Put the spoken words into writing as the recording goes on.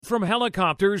From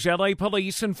helicopters, LA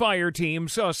police and fire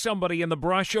teams saw somebody in the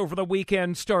brush over the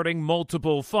weekend starting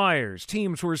multiple fires.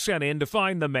 Teams were sent in to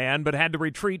find the man but had to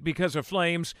retreat because of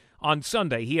flames. On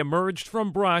Sunday, he emerged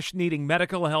from brush needing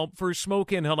medical help for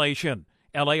smoke inhalation.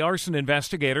 LA arson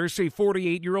investigators say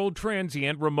 48-year-old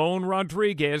transient Ramon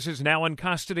Rodriguez is now in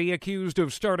custody accused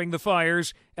of starting the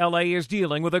fires. LA is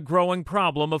dealing with a growing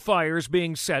problem of fires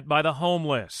being set by the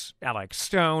homeless. Alex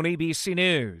Stone, ABC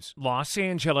News, Los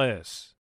Angeles.